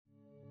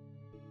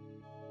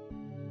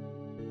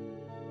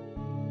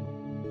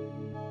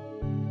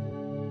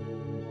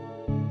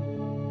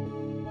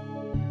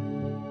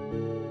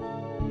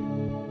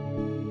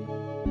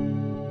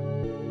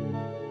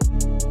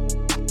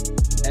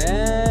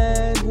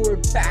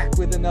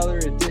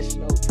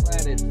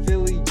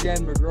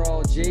Jen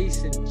McGraw,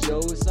 Jason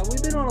Joseph.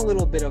 We've been on a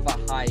little bit of a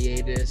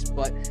hiatus,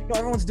 but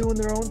everyone's doing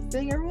their own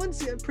thing.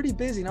 Everyone's pretty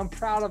busy, and I'm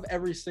proud of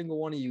every single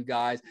one of you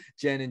guys,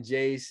 Jen and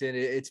Jason.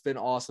 It's been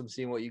awesome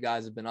seeing what you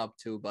guys have been up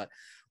to, but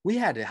we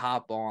had to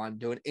hop on,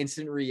 do an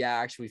instant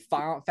reaction. We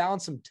found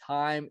some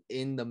time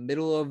in the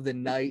middle of the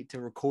night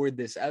to record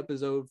this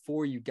episode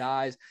for you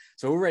guys,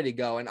 so we're ready to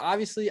go. And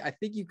obviously, I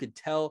think you could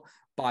tell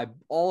by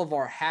all of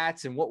our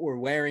hats and what we're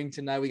wearing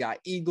tonight. We got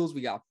Eagles,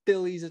 we got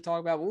Phillies to talk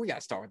about, but we got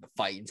to start with the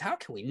Fightins. How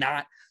can we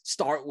not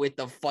start with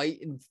the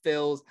Fightin'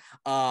 Phils?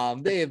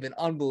 They have been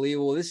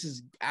unbelievable. This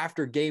is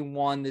after game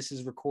one. This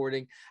is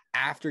recording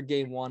after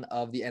game one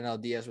of the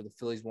NLDS, where the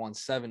Phillies won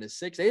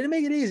 7-6. They didn't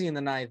make it easy in the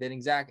ninth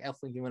inning. Zach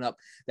Eflin giving up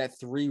that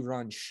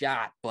 3-run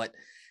shot, but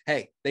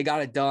hey, they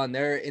got it done.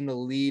 They're in the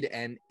lead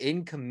and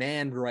in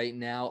command right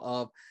now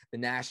of the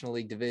National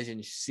League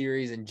Division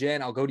Series. And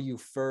Jen, I'll go to you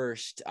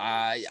first.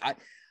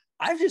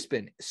 I've just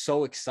been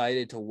so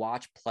excited to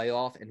watch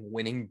playoff and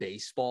winning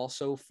baseball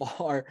so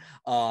far.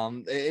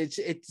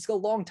 It's a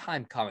long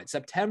time coming.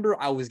 September,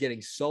 I was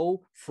getting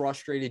so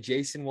frustrated.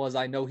 Jason was,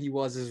 I know he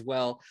was as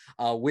well,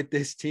 with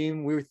this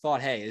team. We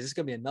thought, hey, is this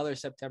going to be another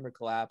September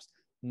collapse?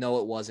 No,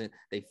 it wasn't.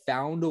 They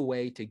found a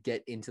way to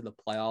get into the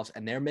playoffs,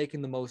 and they're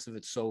making the most of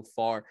it so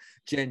far.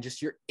 Jen, just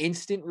your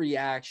instant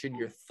reaction,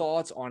 your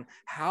thoughts on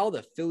how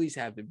the Phillies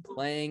have been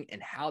playing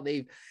and how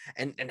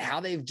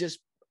they've just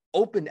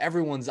opened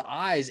everyone's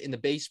eyes in the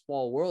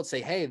baseball world. Say,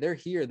 hey, they're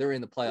here. They're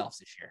in the playoffs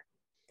this year.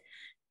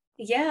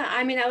 Yeah,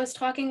 I mean, I was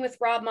talking with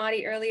Rob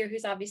Motti earlier,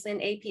 who's obviously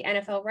an AP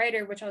NFL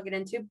writer, which I'll get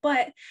into,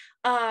 but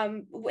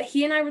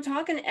he and I were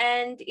talking,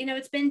 and,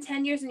 it's been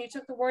 10 years, and you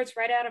took the words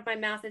right out of my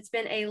mouth. It's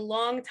been a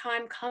long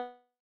time coming.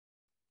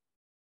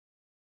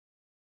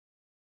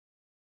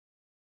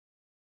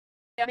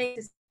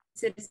 To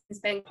Citizens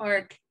Bank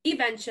Park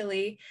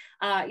eventually,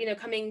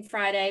 coming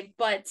Friday,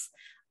 but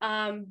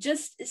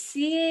just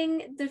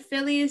seeing the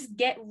Phillies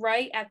get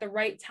right at the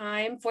right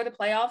time for the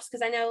playoffs,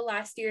 because I know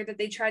last year that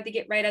they tried to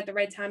get right at the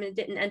right time and it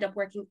didn't end up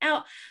working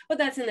out, but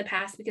that's in the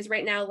past, because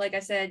right now, like I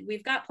said,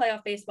 we've got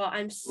playoff baseball.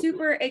 I'm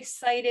super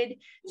excited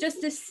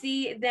just to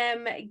see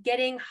them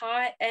getting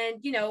hot.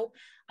 And,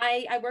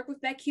 I work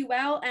with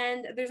BetQL,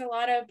 and there's a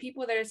lot of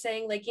people that are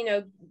saying, like,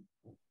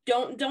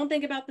 don't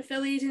think about the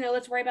Phillies,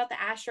 let's worry about the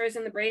Astros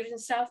and the Braves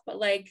and stuff, but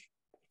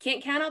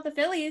can't count out the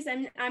Phillies.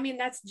 And I mean,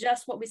 that's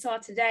just what we saw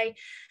today.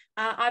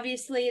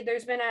 Obviously,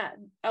 there's been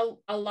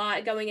a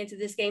lot going into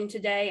this game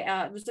today.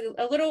 It was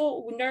a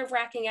little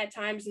nerve-wracking at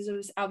times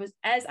as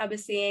I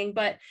was seeing,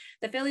 but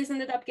the Phillies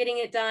ended up getting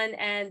it done,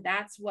 and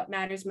that's what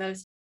matters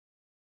most.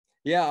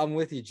 Yeah, I'm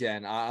with you,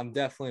 Jen. I'm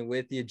definitely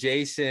with you.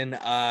 Jason,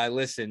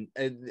 listen,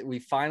 we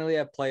finally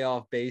have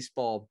playoff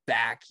baseball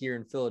back here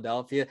in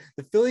Philadelphia.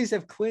 The Phillies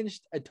have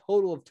clinched a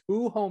total of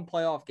 2 home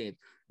playoff games.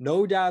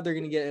 No doubt they're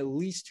going to get at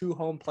least 2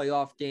 home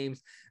playoff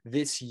games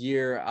this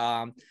year.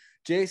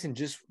 Jason,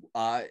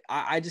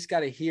 I just got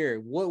to hear,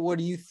 what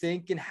do you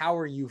think and how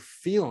are you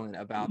feeling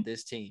about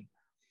this team?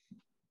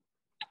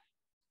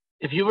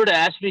 If you were to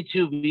ask me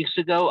 2 weeks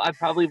ago, I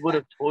probably would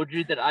have told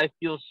you that I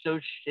feel so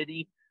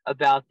shitty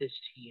about this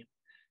team,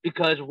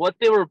 because what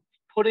they were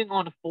putting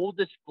on full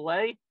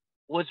display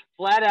was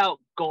flat out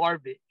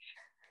garbage.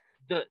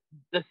 The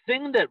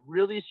thing that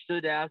really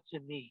stood out to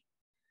me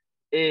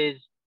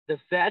is the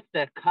fact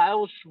that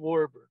Kyle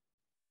Schwarber,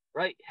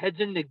 right,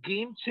 heads into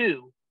game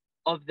 2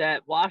 of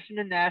that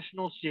Washington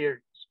National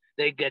Series.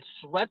 They get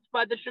swept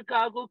by the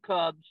Chicago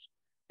Cubs.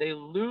 They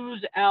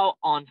lose out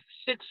on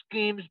 6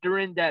 games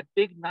during that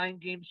big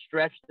 9-game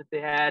stretch that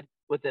they had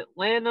with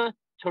Atlanta,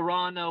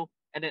 Toronto,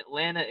 and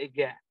Atlanta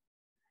again.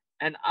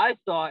 And I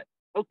thought,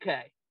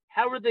 okay,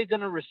 how are they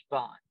going to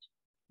respond?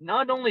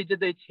 Not only did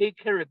they take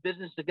care of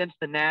business against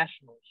the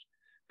Nationals,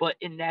 but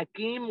in that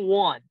game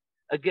 1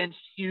 against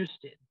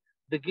Houston,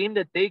 the game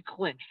that they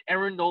clinched,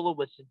 Aaron Nola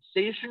was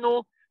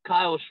sensational.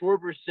 Kyle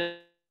Schwarber said,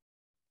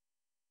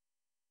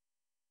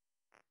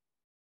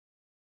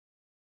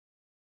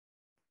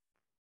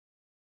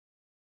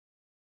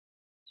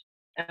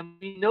 and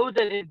we know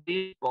that in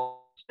baseball,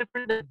 it's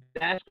different than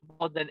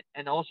basketball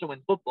and also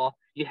in football,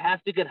 you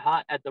have to get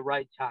hot at the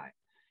right time.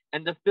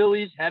 And the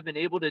Phillies have been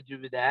able to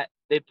do that.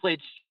 They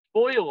played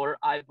spoiler,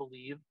 I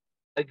believe,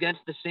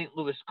 against the St.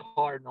 Louis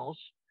Cardinals.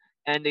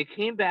 And they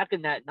came back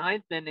in that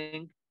 9th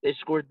inning. They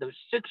scored those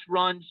 6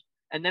 runs.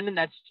 And then in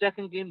that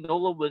second game,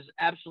 Nola was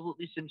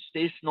absolutely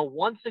sensational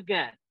once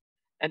again.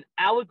 And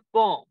Alec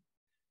Bohm,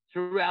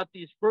 throughout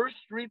these first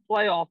 3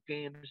 playoff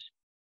games,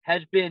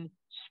 has been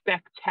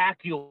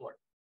spectacular.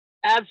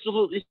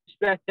 Absolutely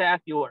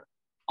spectacular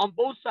on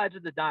both sides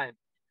of the diamond.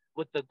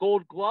 With the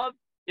Gold Glove,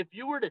 if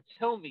you were to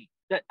tell me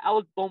that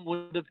Alec Bohm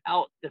would have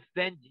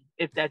out-defended,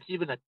 if that's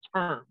even a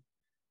term,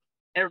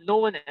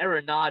 Nolan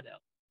Arenado,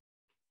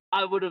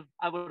 I would have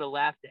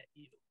laughed at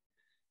you.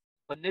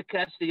 But Nick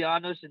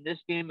Castellanos in this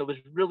game, it was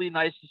really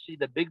nice to see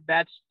the big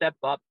bats step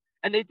up,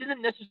 and they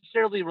didn't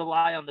necessarily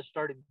rely on the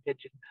starting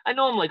pitching. I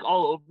know I'm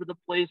all over the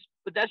place,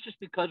 but that's just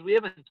because we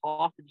haven't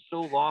talked in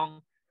so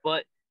long.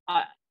 But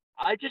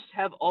I just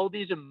have all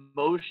these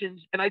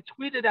emotions, and I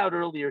tweeted out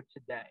earlier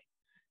today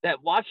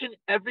that watching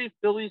every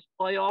Phillies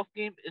playoff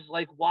game is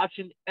like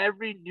watching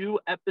every new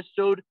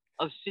episode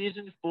of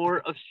season 4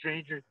 of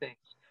Stranger Things,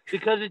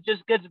 because it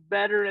just gets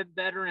better and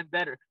better and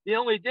better. The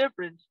only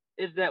difference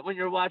is that when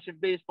you're watching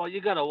baseball,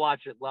 you got to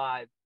watch it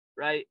live,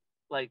 right?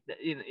 Like,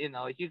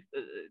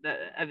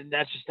 I mean,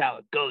 that's just how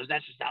it goes.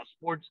 That's just how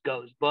sports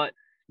goes. But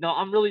no,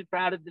 I'm really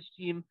proud of this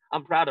team.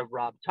 I'm proud of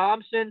Rob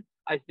Thompson.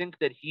 I think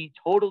that he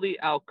totally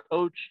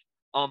outcoached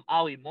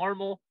Ollie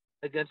Marmol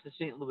against the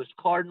St. Louis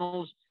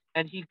Cardinals,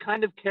 and he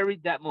kind of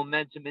carried that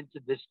momentum into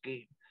this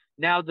game.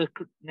 Now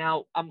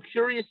I'm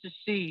curious to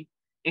see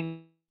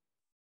in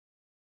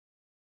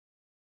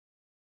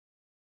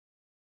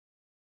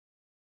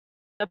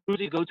who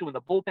do you go to in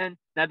the bullpen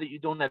now that you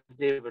don't have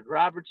David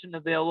Robertson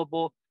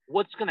available?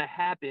 What's going to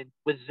happen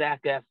with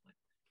Zach Eflin?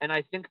 And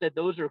I think that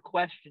those are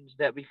questions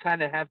that we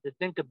kind of have to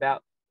think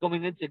about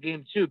going into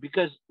game 2,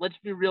 because let's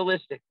be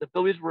realistic. The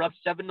Phillies were up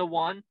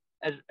 7-1.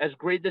 As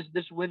great as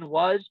this win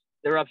was,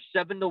 they're up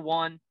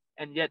 7-1,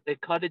 and yet they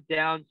cut it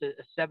down to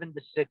a 7-6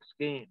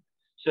 game.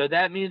 So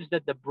that means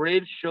that the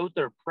Braves showed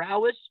their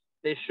prowess.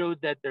 They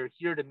showed that they're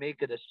here to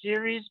make it a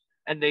series,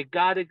 and the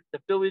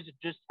Phillies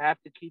just have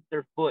to keep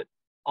their foot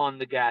on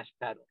the gas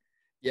pedal.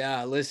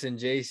 Yeah, listen,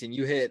 Jason,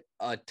 you hit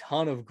a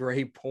ton of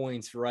great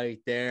points right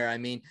there. I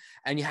mean,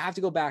 and you have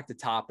to go back to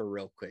Topper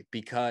real quick,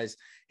 because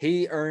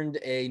he earned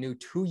a new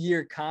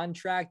 2-year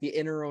contract. The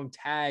interim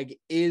tag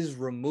is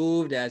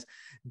removed, as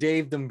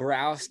Dave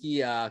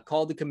Dombrowski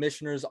called the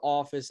commissioner's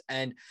office.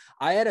 And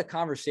I had a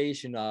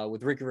conversation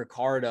with Ricky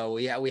Ricardo.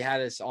 We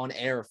had this on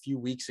air a few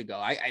weeks ago,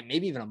 I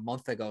maybe even a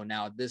month ago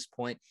now at this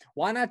point.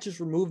 Why not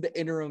just remove the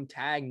interim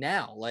tag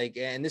now?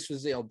 And this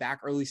was, back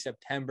early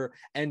September,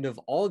 end of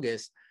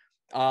August.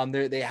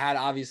 They had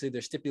obviously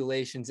their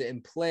stipulations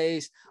in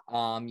place.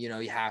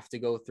 You have to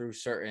go through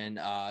certain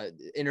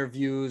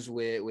interviews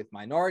with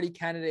minority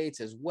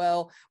candidates as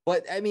well.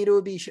 But I mean, it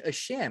would be a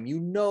sham.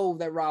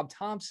 That Rob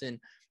Thompson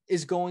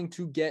is going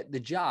to get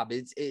the job.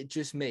 It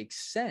just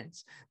makes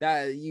sense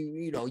that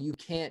you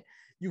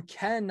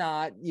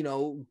cannot,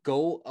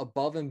 go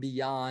above and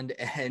beyond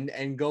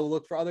and go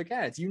look for other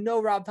candidates.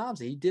 Rob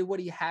Thompson, he did what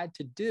he had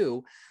to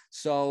do.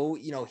 So,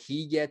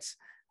 he gets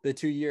the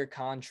 2-year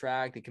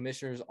contract. The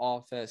commissioner's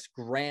office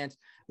grant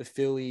the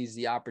Phillies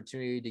the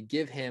opportunity to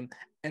give him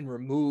and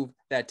remove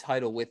that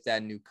title with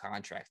that new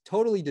contract.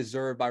 Totally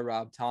deserved by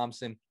Rob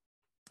Thompson.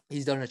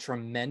 He's done a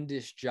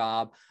tremendous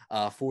job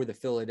for the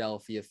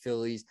Philadelphia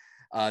Phillies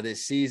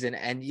this season.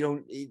 And,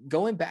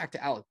 going back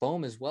to Alec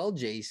Bohm as well,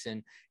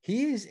 Jason,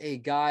 he is a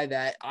guy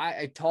that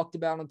I talked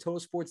about on Total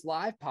Sports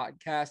Live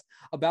podcast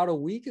about a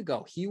week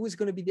ago. He was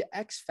going to be the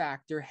X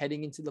factor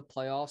heading into the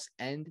playoffs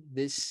and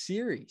this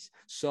series.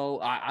 So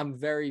I'm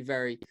very,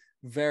 very,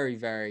 very,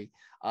 very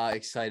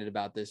excited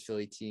about this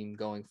Philly team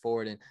going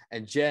forward.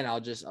 And Jen, I'll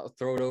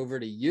throw it over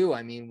to you.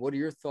 I mean, what are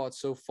your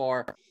thoughts so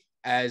far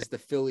as the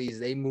Phillies,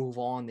 they move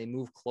on, they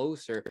move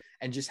closer,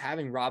 and just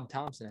having Rob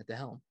Thompson at the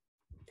helm?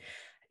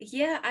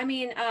 Yeah, I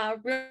mean,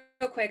 real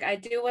quick, I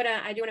do want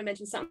to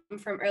mention something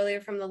from earlier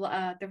from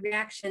the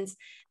reactions.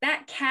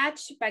 That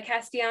catch by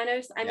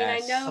Castellanos. I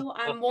mean, Yes.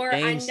 I'm more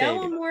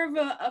of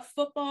a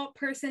football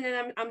person,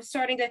 and I'm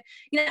starting to,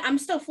 I'm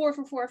still 4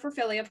 for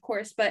Philly, of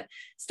course, but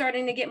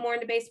starting to get more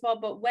into baseball.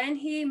 But when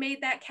he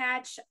made that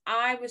catch,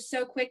 I was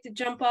so quick to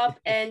jump up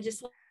and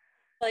just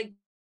like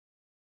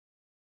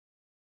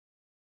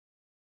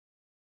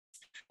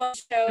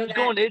show Who's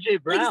going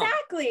AJ Brown?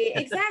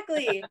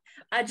 Exactly.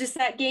 Just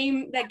that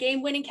game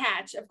winning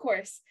catch, of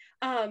course.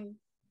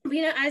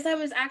 As I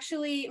was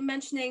actually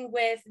mentioning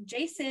with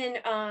Jason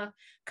a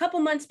couple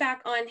months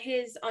back on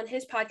his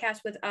podcast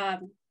with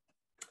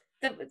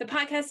the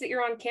podcast that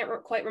you're on, can't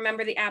quite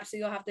remember the app, so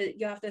you'll have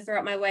to throw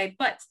it my way,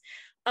 but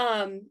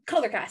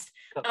Colorcast.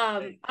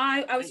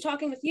 I was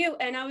talking with you,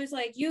 and I was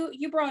like,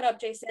 you brought up,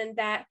 Jason,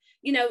 that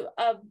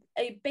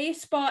a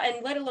baseball,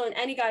 and let alone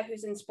any guy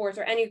who's in sports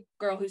or any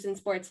girl who's in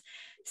sports,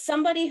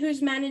 somebody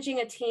who's managing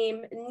a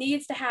team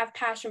needs to have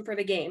passion for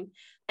the game.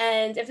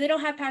 And if they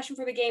don't have passion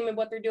for the game and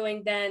what they're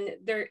doing, then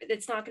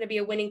it's not going to be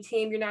a winning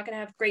team. You're not going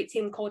to have great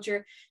team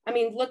culture. I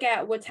mean, look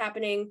at what's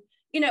happening,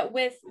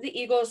 with the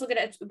Eagles. Look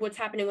at what's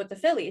happening with the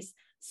Phillies.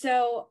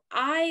 So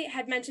I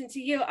had mentioned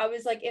to you, I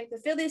was like, if the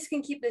Phillies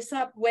can keep this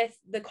up with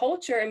the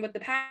culture and with the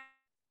passion,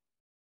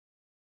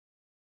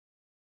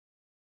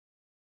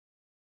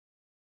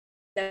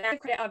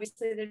 credit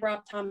obviously to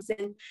Rob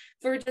Thompson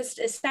for just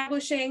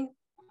establishing,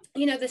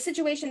 the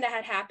situation that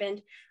had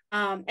happened,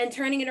 and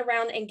turning it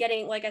around and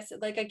getting, like I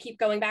said, like I keep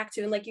going back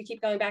to, and like you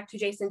keep going back to,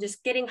 Jason,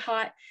 just getting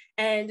hot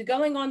and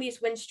going on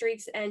these win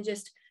streaks and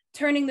just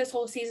turning this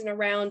whole season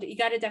around. You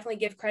got to definitely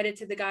give credit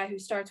to the guy who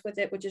starts with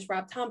it, which is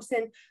Rob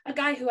Thompson, a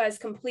guy who has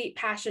complete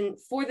passion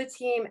for the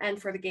team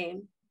and for the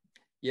game.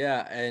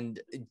 Yeah. And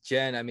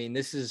Jen, I mean,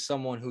 this is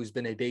someone who's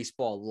been a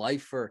baseball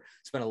lifer,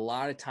 spent a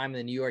lot of time in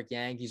the New York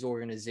Yankees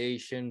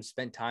organization,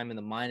 spent time in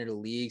the minor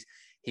leagues.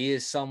 He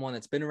is someone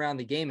that's been around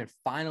the game and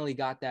finally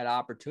got that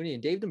opportunity.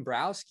 And Dave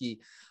Dombrowski,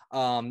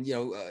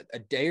 a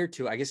day or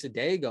two, I guess a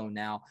day ago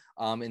now,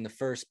 in the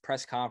first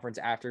press conference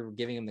after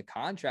giving him the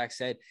contract,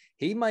 said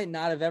he might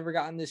not have ever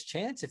gotten this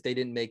chance if they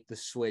didn't make the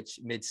switch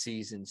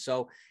midseason.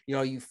 So,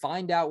 you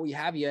find out what you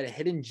have. You had a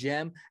hidden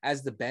gem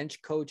as the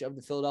bench coach of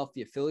the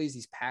Philadelphia Phillies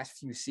these past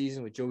few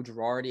seasons with Joe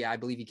Girardi. I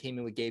believe he came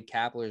in with Gabe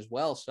Kapler as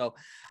well. So,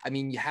 I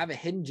mean, you have a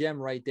hidden gem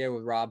right there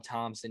with Rob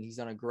Thompson. He's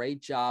done a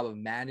great job of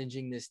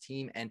managing this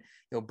team and,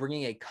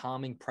 bringing a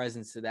calming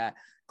presence to that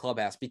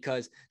clubhouse,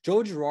 because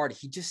Joe Girardi,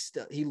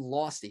 he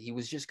lost it. He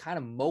was just kind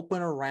of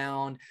moping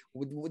around.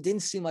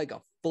 Didn't seem like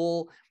a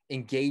full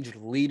engaged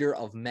leader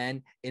of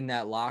men in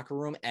that locker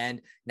room.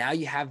 And now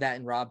you have that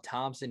in Rob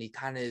Thompson. He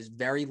kind of is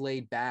very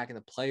laid back, and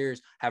the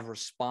players have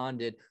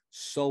responded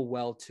so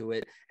well to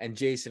it. And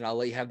Jason, I'll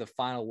let you have the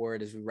final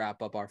word as we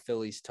wrap up our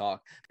Phillies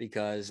talk,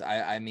 because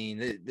I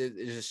mean,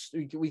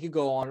 we could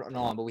go on and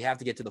on, but we have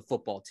to get to the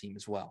football team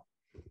as well.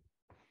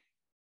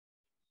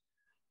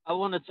 I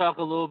want to talk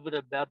a little bit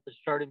about the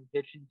starting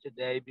pitching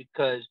today,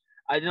 because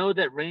I know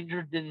that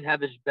Ranger didn't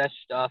have his best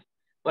stuff,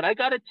 but I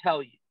got to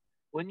tell you,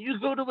 when you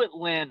go to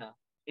Atlanta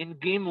in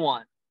game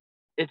one,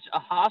 it's a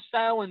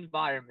hostile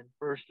environment,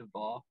 first of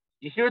all.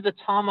 You hear the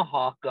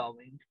tomahawk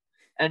going,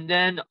 and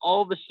then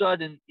all of a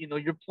sudden,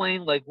 you're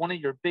playing like one of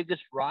your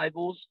biggest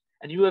rivals,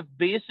 and you have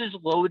bases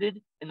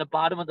loaded in the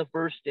bottom of the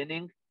first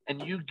inning,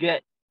 and you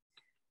get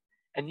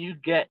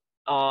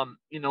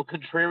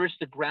Contreras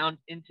to ground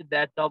into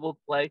that double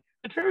play.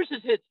 Contreras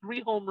has hit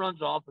 3 home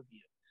runs off of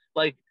you.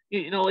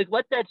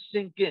 Let that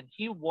sink in.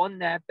 He won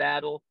that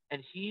battle,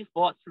 and he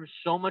fought through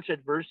so much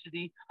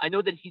adversity. I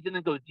know that he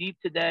didn't go deep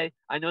today.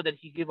 I know that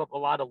he gave up a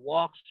lot of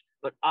walks,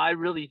 but I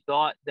really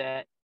thought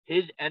that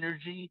his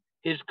energy,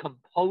 his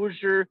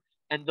composure,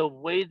 and the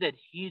way that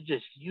he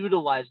just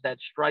utilized that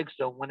strike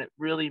zone when it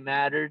really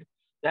mattered,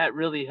 that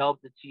really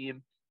helped the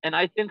team. And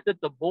I think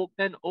that the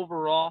bullpen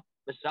overall,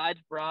 besides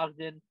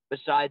Brogdon,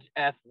 besides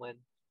Eflin,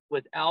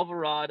 with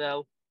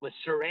Alvarado, with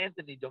Sir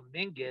Anthony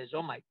Dominguez,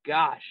 oh my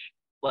gosh,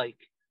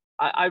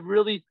 I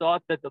really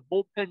thought that the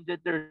bullpen did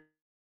their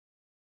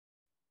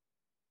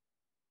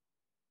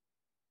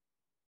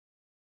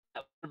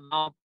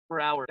mile per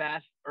hour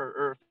fast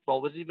or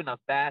was even a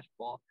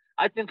fastball.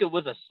 I think it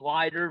was a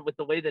slider with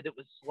the way that it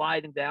was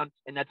sliding down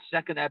in that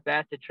second at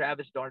bat to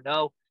Travis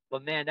d'Arnaud.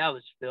 But man, that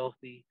was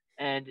filthy.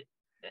 And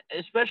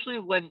especially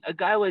when a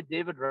guy like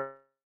David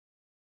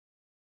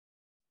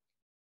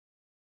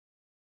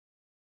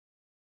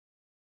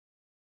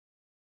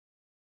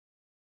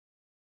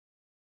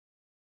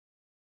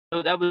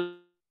so that was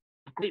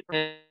great for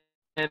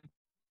him.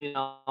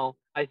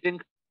 I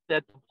think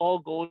that the Paul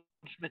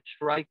Goldschmidt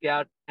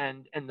strikeout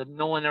and the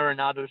Nolan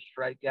Arenado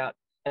strikeout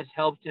has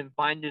helped him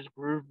find his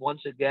groove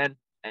once again.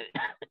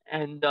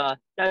 And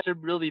that's a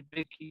really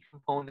big key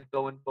component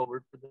going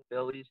forward for the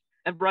Phillies.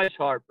 And Bryce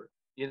Harper,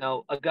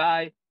 a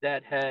guy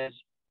that has,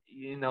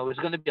 is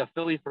going to be a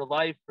Philly for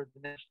life for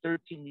the next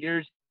 13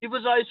 years. He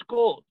was ice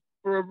cold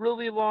for a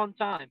really long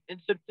time in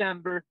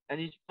September, and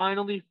he's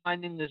finally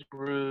finding his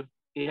groove.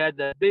 He had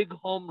that big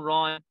home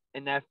run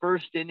in that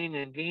first inning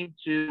in game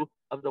 2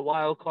 of the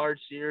wild card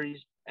series.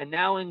 And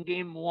now in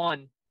game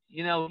 1,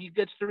 he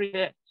gets 3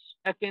 hits.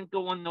 That can't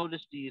go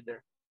unnoticed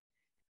either.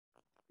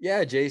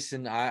 Yeah,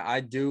 Jason, I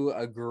do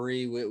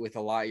agree with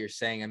a lot you're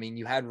saying. I mean,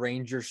 you had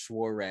Ranger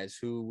Suarez,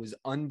 who was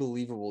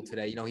unbelievable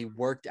today. He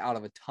worked out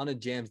of a ton of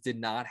jams, did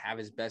not have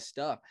his best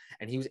stuff,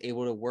 and he was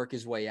able to work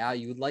his way out.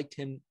 You would like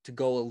him to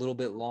go a little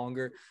bit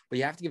longer, but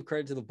you have to give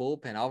credit to the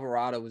bullpen.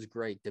 Alvarado was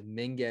great.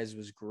 Dominguez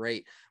was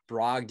great.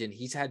 Brogdon,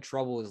 he's had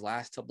trouble his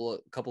last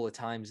couple of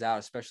times out,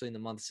 especially in the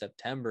month of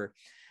September.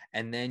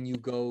 And then you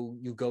go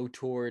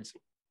towards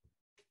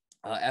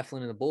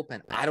Eflin in the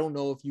bullpen. I don't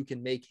know if you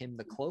can make him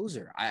the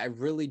closer. I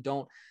really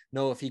don't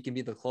know if he can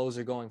be the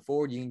closer going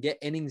forward. You can get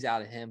innings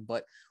out of him,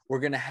 but we're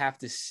going to have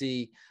to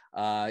see,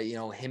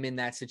 him in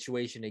that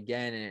situation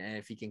again and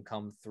if he can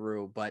come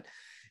through. But,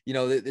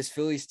 this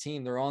Phillies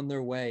team, they're on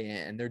their way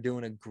and they're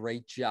doing a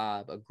great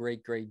job, a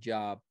great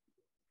job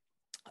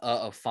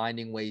of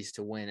finding ways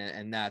to win,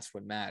 and that's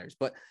what matters.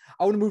 But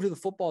I want to move to the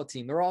football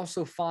team. They're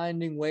also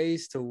finding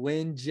ways to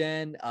win,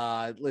 Jen.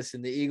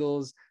 Listen, the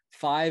Eagles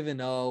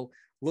 5-0.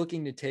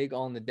 Looking to take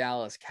on the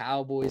Dallas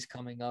Cowboys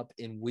coming up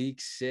in week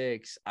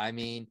 6. I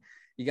mean,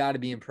 you got to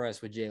be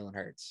impressed with Jalen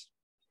Hurts.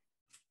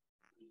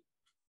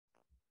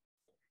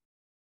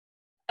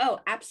 Oh,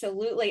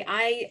 absolutely.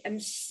 I am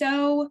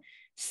so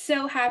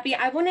happy.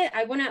 let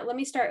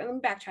me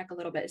backtrack a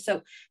little bit.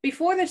 So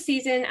before the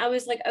season, I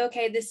was like,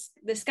 okay,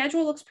 the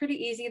schedule looks pretty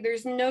easy.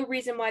 There's no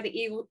reason why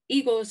the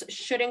Eagles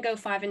shouldn't go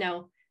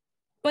 5-0.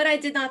 But I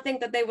did not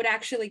think that they would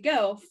actually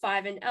go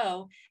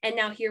 5-0. And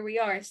now here we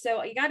are.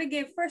 So you got to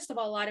give, first of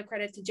all, a lot of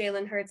credit to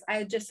Jalen Hurts.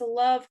 I just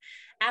love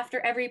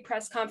after every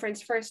press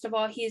conference, first of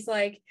all, he's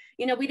like,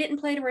 we didn't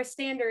play to our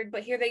standard,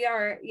 but here they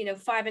are,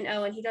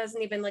 5-0. And he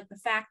doesn't even like the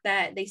fact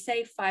that they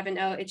say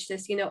 5-0. It's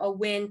just, a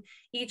win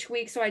each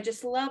week. So I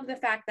just love the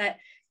fact that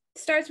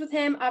starts with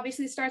him,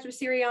 obviously starts with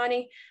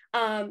Sirianni,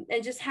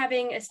 and just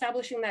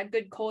establishing that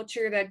good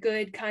culture, that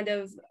good kind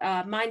of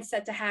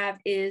mindset to have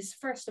is,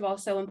 first of all,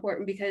 so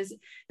important, because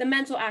the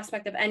mental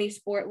aspect of any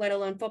sport, let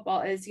alone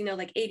football, is,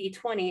 like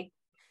 80-20.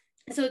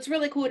 So it's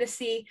really cool to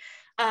see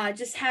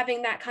just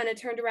having that kind of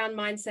turned around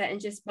mindset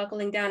and just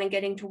buckling down and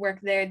getting to work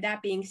there.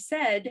 That being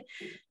said,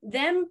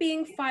 them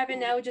being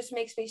 5-0 just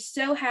makes me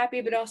so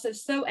happy, but also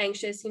so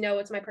anxious.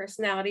 It's my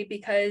personality,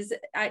 because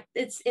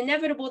it's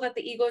inevitable that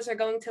the Eagles are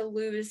going to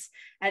lose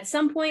at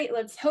some point.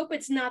 Let's hope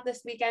it's not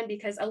this weekend,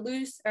 because a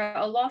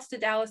loss to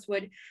Dallas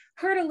would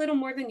hurt a little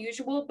more than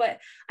usual, but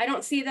I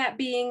don't see that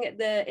being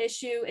the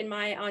issue, in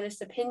my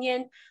honest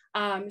opinion.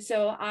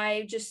 So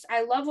I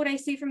love what I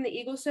see from the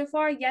Eagles so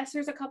far. Yes,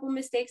 there's a couple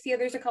mistakes here.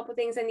 There's a couple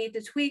things I need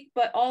to tweak,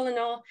 but all in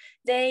all,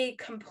 they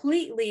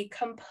completely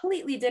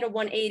did a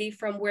 180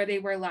 from where they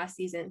were last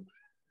season.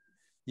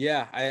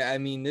 Yeah, I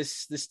mean,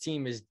 this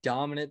team is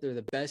dominant. They're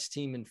the best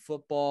team in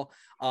football,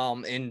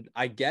 and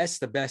I guess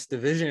the best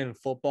division in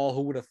football.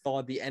 Who would have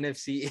thought the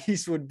NFC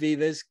East would be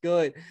this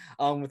good?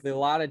 With a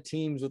lot of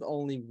teams with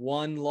only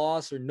one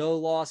loss or no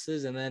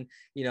losses, and then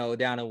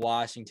down in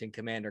Washington,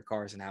 Commander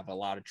Carson have a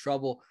lot of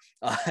trouble,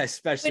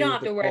 especially we don't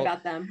have to worry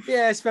about them.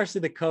 Yeah,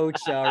 especially the coach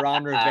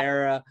Ron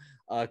Rivera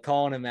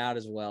calling him out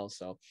as well.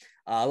 So.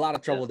 A lot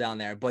of trouble down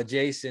there. But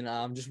Jason,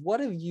 just what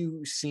have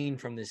you seen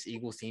from this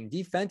Eagles team?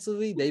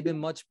 Defensively, they've been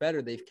much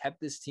better. They've kept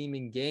this team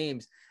in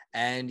games.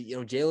 And,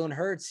 Jalen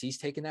Hurts, he's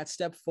taken that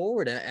step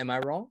forward. Am I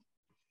wrong?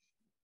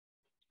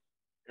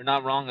 You're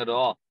not wrong at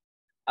all.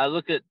 I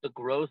look at the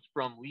growth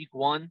from week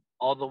 1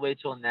 all the way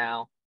till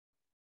now.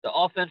 The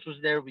offense was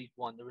there week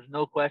 1. There was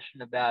no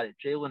question about it.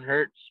 Jalen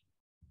Hurts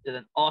did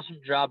an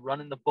awesome job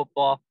running the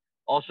football.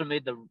 Also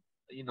made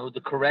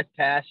the correct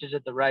passes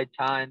at the right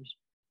times.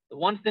 The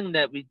one thing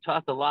that we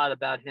talked a lot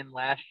about him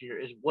last year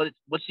is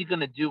what's he going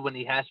to do when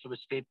he has to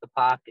escape the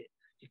pocket.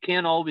 He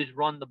can't always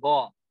run the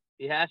ball.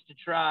 He has to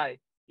try,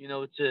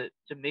 to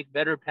make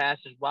better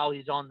passes while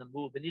he's on the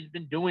move, and he's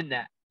been doing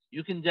that.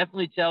 You can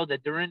definitely tell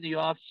that during the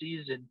off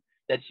season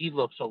that he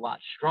looks a lot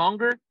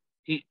stronger.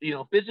 He,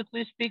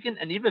 physically speaking,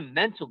 and even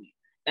mentally,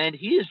 and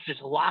he is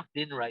just locked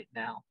in right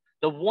now.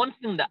 The one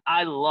thing that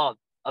I love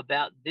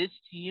about this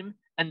team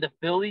and the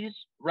Phillies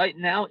right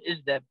now is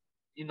that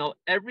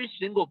every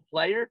single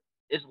player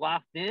is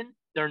locked in.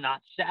 They're not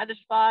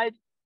satisfied.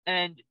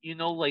 And,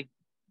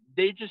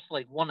 they just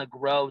want to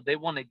grow. They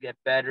want to get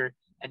better.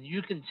 And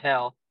you can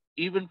tell,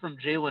 even from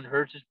Jalen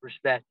Hurts'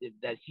 perspective,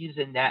 that he's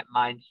in that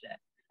mindset.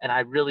 And I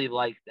really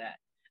like that.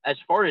 As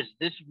far as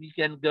this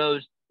weekend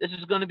goes, this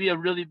is going to be a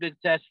really big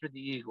test for the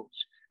Eagles.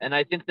 And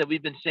I think that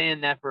we've been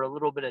saying that for a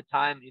little bit of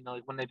time,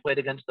 when they played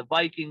against the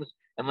Vikings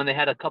and when they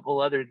had a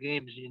couple other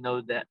games,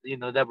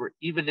 that were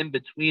even in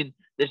between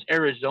this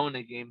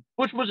Arizona game,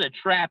 which was a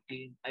trap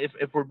game,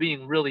 if we're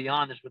being really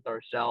honest with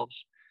ourselves.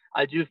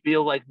 I do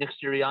feel like Nick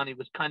Sirianni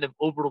was kind of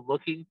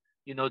overlooking,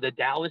 the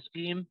Dallas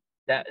game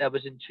that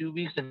was in 2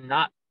 weeks and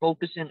not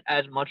focusing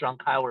as much on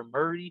Kyler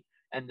Murray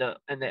and the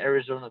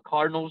Arizona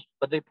Cardinals,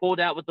 but they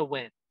pulled out with the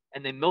win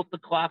and they milked the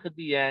clock at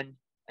the end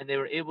and they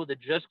were able to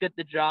just get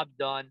the job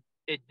done.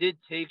 It did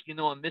take,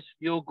 a missed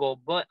field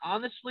goal, but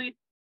honestly,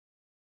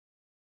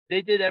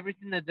 they did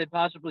everything that they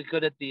possibly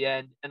could at the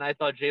end, and I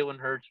thought Jalen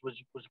Hurts was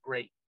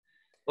great.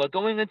 But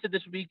going into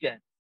this weekend,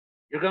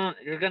 you're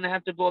gonna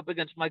have to go up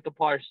against Micah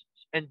Parsons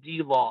and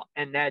D-Law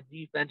and that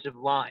defensive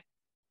line.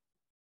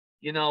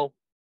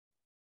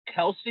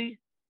 Kelsey,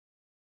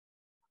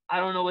 I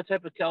don't know what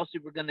type of Kelsey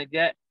we're gonna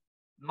get.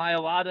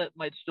 Mailata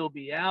might still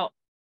be out.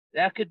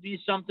 That could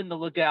be something to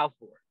look out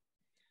for.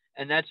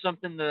 And that's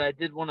something that I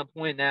did want to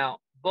point out.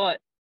 But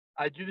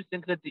I do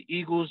think that the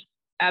Eagles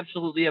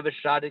absolutely have a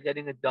shot at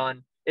getting it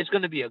done. It's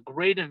going to be a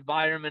great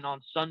environment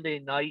on Sunday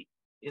night,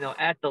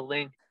 at the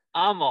Link.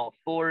 I'm all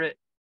for it,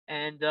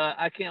 and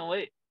I can't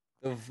wait.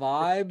 The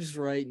vibes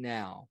right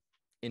now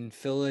in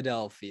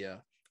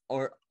Philadelphia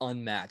are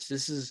unmatched.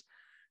 This is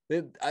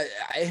it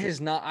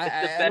has not.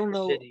 I don't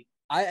know.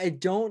 I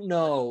don't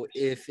know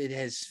if it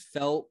has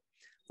felt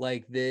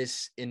like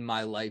this in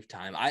my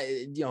lifetime.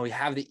 We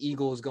have the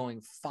Eagles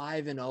going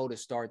 5-0 to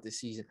start the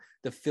season.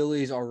 The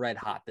Phillies are red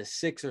hot. The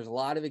Sixers, a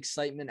lot of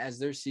excitement as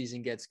their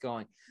season gets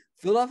going.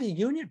 Philadelphia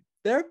Union,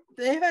 they've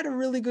had a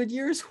really good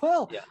year as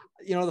well.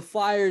 Yeah. The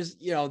Flyers,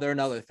 they're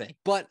another thing.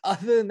 But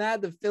other than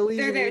that, the Phillies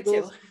and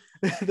Eagles,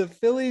 the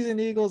Phillies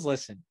and Eagles,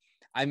 listen,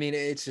 I mean,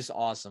 it's just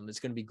awesome. It's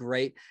going to be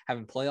great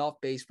having playoff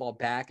baseball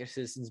back at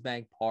Citizens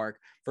Bank Park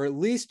for at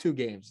least 2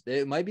 games.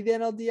 It might be the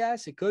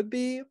NLDS. It could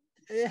be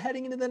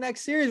heading into the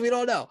next series. We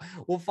don't know.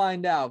 We'll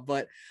find out.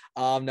 But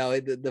no,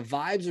 the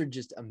vibes are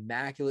just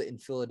immaculate in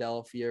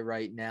Philadelphia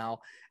right now.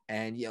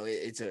 And,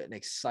 it's an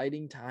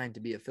exciting time to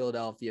be a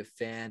Philadelphia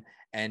fan.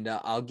 And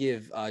I'll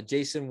give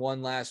Jason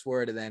one last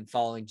word, and then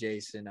following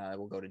Jason,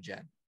 we'll go to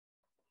Jen.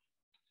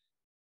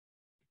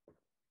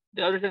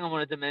 The other thing I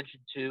wanted to mention,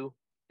 too,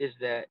 is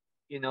that,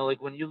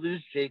 when you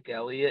lose Jake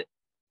Elliott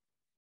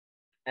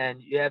and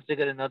you have to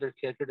get another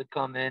kicker to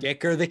come in.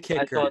 Dicker the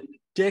kicker.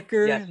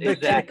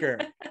 Kicker.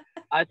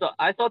 I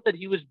thought that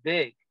he was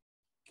big.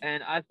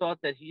 And I thought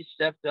that he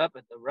stepped up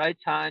at the right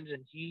times,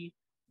 and he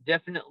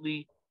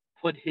definitely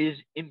put his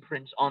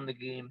imprints on the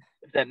game,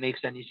 if that makes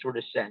any sort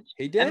of sense.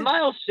 He did. And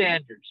Miles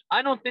Sanders,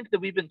 I don't think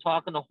that we've been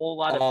talking a whole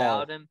lot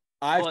about him.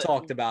 I've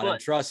talked about him,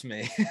 trust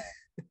me.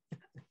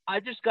 I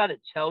just got to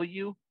tell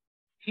you,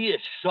 he has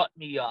shut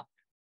me up.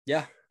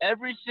 Yeah.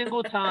 Every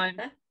single time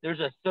there's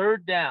a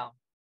third down,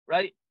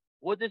 right?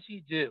 What does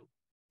he do?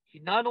 He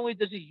not only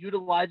does he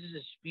utilize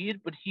his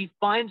speed, but he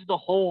finds the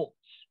holes.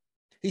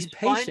 He's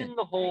patient. Finding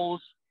the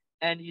holes,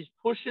 and he's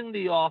pushing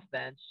the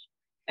offense,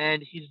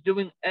 and he's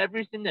doing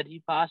everything that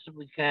he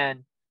possibly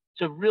can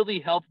to really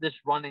help this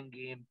running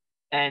game.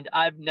 And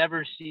I've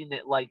never seen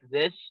it like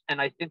this.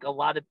 And I think a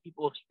lot of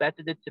people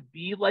expected it to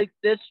be like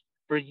this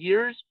for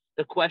years.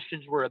 The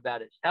questions were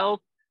about his health.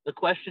 The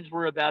questions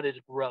were about his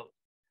growth.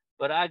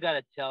 But I got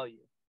to tell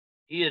you,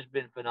 he has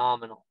been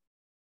phenomenal.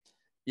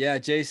 Yeah,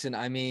 Jason,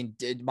 I mean,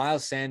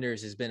 Miles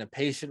Sanders has been a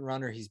patient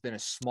runner. He's been a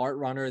smart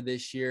runner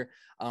this year.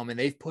 And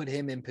they've put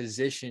him in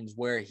positions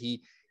where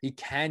he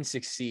can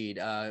succeed,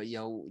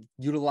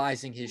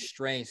 utilizing his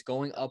strengths,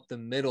 going up the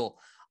middle.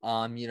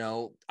 I've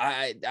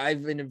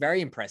been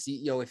very impressed.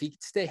 If he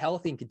can stay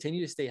healthy and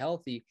continue to stay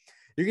healthy,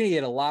 you're going to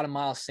get a lot of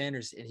Miles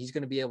Sanders, and he's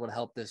going to be able to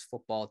help this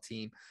football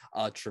team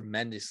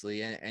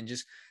tremendously. And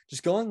just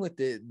going with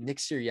the Nick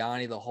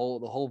Sirianni, the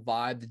whole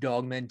vibe, the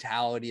dog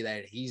mentality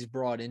that he's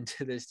brought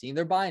into this team,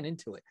 they're buying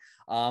into it.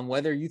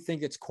 Whether you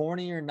think it's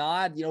corny or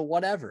not,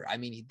 whatever. I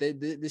mean,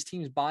 this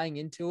team's buying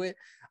into it.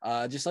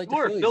 Just like you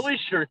wore the a Phillies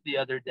shirt the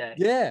other day.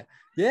 Yeah.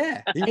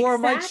 He wore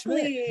Mike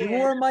Schmidt. Exactly. He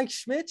wore a Mike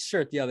Schmidt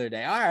shirt the other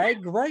day. All right,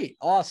 great.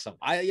 Awesome.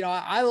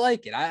 I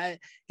like it.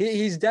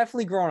 He's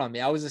definitely grown on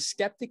me. I was a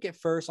skeptic at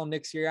first on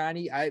Nick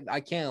Sirianni. I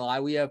can't lie.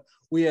 We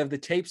have the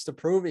tapes to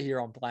prove it here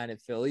on Planet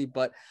Philly,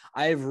 but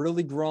I have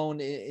really grown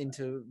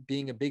into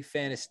being a big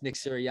fan of Nick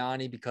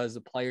Sirianni because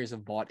the players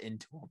have bought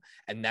into him,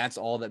 and that's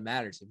all that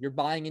matters. If you're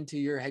buying into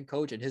your head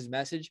coach and his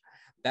message,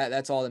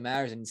 that's all that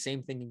matters. And the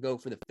same thing can go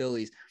for the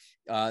Phillies.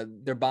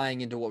 They're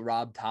buying into what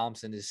Rob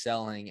Thompson is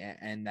selling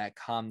and that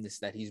calmness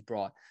that he's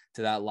brought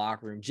to that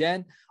locker room.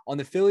 Jen, on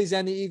the Phillies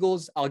and the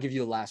Eagles, I'll give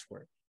you the last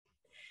word.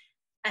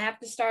 I have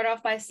to start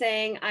off by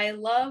saying I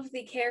love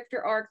the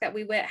character arc that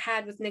we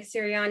had with Nick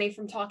Sirianni,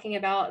 from talking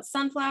about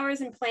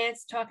sunflowers and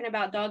plants, talking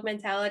about dog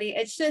mentality.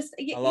 It's just,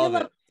 I love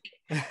it.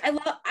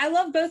 I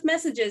love both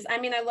messages. I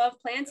mean, I love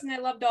plants and I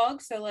love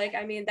dogs. So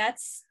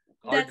that's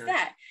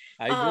that.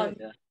 I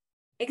agree.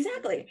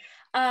 Exactly.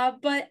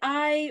 But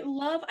I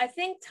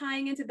think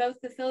tying into both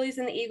the Phillies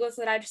and the Eagles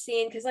that I've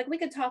seen, because we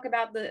could talk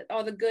about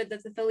all the good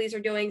that the Phillies are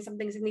doing, some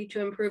things they need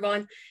to improve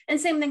on, and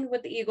same thing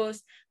with the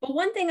Eagles. But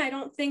one thing I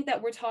don't think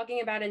that we're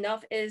talking about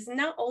enough is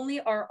not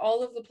only are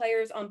all of the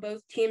players on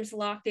both teams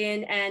locked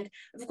in, and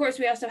of course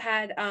we also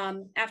had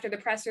after the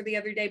presser the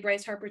other day,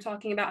 Bryce Harper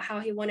talking about how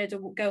he wanted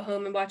to go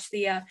home and watch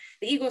the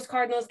Eagles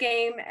Cardinals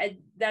game.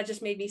 That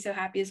just made me so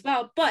happy as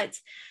well. But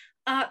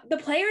the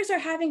players are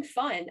having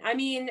fun. I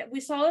mean, we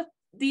saw it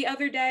the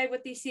other day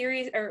with the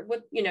series, or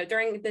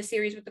during the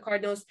series with the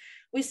Cardinals.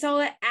 We saw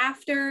it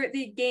after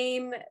the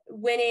game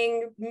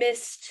winning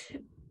missed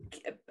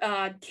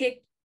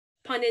kick,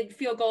 punted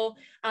field goal,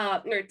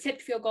 or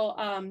tipped field goal.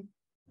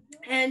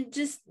 And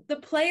just the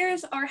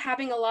players are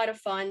having a lot of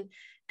fun,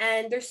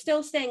 and they're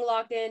still staying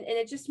locked in, and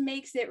it just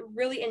makes it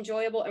really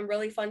enjoyable and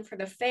really fun for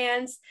the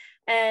fans.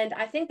 And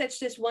I think that's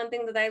just one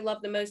thing that I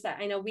love the most, that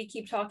I know we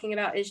keep talking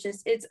about, is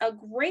just, it's a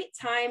great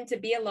time to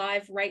be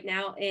alive right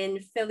now in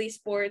Philly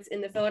sports,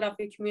 in the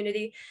Philadelphia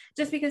community,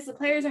 just because the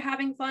players are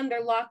having fun,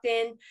 they're locked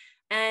in,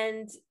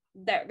 and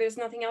there's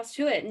nothing else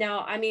to it.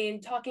 Now, I mean,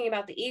 talking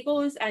about the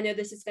Eagles, I know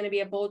this is going to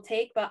be a bold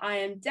take, but I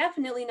am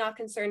definitely not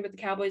concerned with the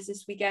Cowboys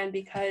this weekend,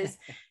 because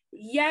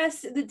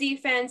yes, the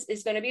defense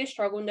is going to be a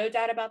struggle, no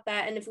doubt about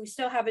that. And if we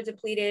still have a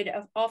depleted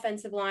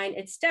offensive line,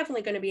 it's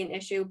definitely going to be an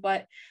issue.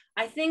 But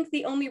I think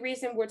the only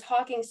reason we're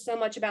talking so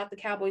much about the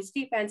Cowboys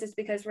defense is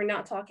because we're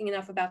not talking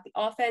enough about the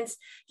offense.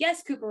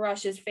 Yes, Cooper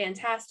Rush is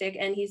fantastic,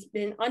 and he's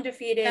been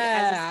undefeated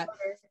as a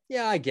starter.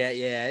 Yeah, I get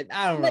you.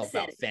 I don't know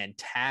about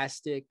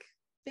fantastic.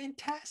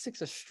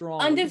 Fantastic's a strong.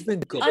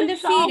 Undefeated.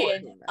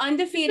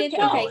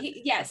 Okay,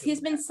 he's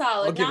been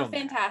solid, not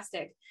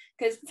fantastic.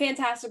 Because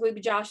fantastic would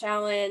be Josh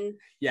Allen,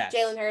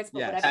 Jalen Hurts,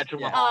 but whatever.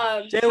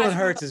 Jalen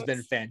Hurts has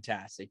been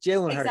fantastic.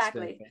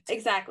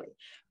 Exactly.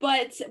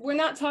 But we're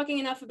not talking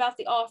enough about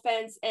the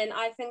offense, and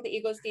I think the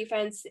Eagles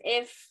defense,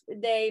 if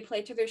they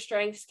play to their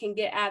strengths, can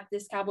get at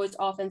this Cowboys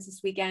offense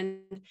this weekend.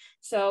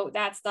 So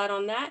that's that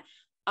on that.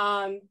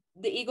 The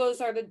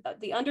Eagles are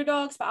the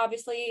underdogs, but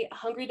obviously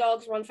hungry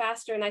dogs run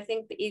faster, and I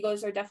think the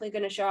Eagles are definitely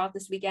going to show out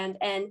this weekend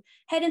and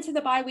head into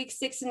the bye week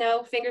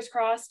 6-0. Fingers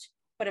crossed,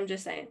 but I'm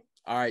just saying.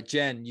 All right,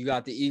 Jen, you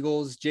got the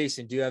Eagles.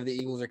 Jason, do you have the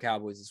Eagles or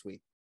Cowboys this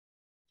week?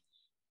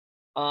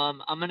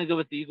 I'm going to go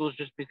with the Eagles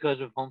just because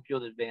of home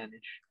field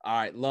advantage. All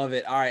right, love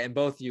it. All right, and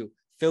both you.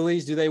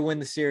 Phillies, do they win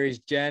the series?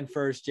 Jen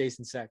first,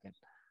 Jason second.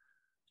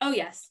 Oh,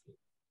 yes.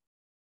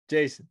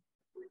 Jason.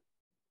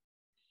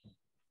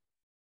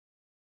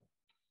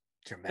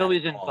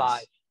 Phillies in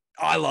 5.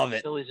 Oh, I love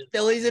it.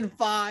 Phillies in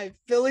five.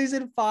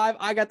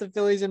 I got the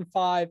Phillies in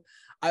 5.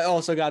 I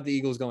also got the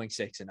Eagles going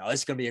 6-0. This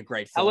is going to be a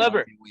great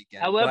Philadelphia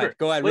weekend. However,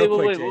 go ahead, wait, real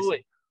quick, Jason.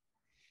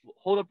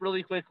 Hold up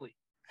really quickly.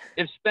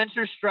 If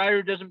Spencer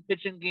Strider doesn't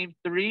pitch in game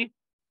 3,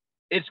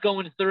 it's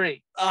going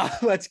 3.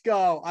 Let's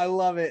go. I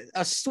love it.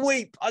 A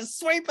sweep of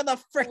the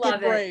freaking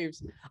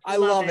Braves. I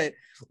love it.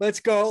 Let's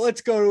go to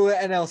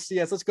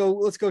NLCS.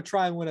 Let's go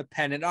try and win a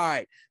pennant. All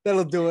right.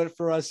 That'll do it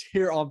for us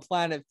here on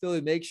Planet Philly.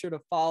 Make sure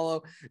to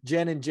follow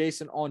Jen and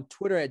Jason on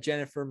Twitter at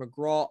Jennifer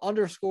McGraw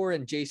 _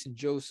 and Jason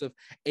Joseph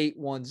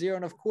 810.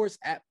 And of course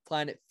at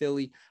Planet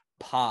Philly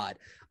Pod.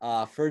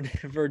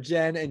 For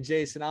Jen and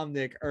Jason, I'm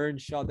Nick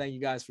Earnshaw. Thank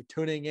you guys for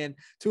tuning in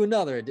to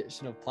another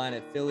edition of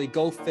Planet Philly.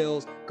 Go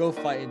Phils, go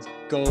Fightins,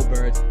 go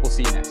Birds. We'll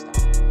see you next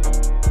time.